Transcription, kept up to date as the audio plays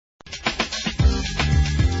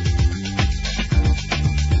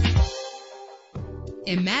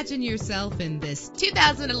Imagine yourself in this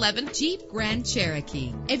 2011 Jeep Grand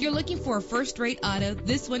Cherokee. If you're looking for a first-rate auto,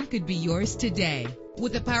 this one could be yours today.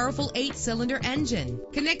 With a powerful 8-cylinder engine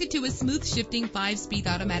connected to a smooth shifting 5-speed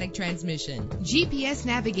automatic transmission, GPS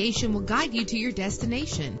navigation will guide you to your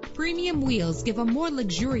destination. Premium wheels give a more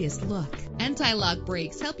luxurious look. Anti-lock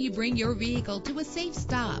brakes help you bring your vehicle to a safe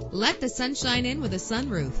stop. Let the sunshine in with a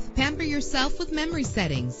sunroof. Pamper yourself with memory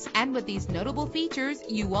settings. And with these notable features,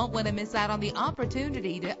 you won't want to miss out on the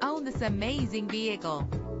opportunity to own this amazing vehicle.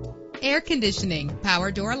 Air conditioning, power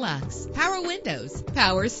door locks, power windows,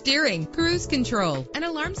 power steering, cruise control, an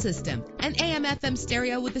alarm system, an AM/FM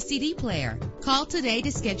stereo with a CD player. Call today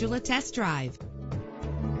to schedule a test drive.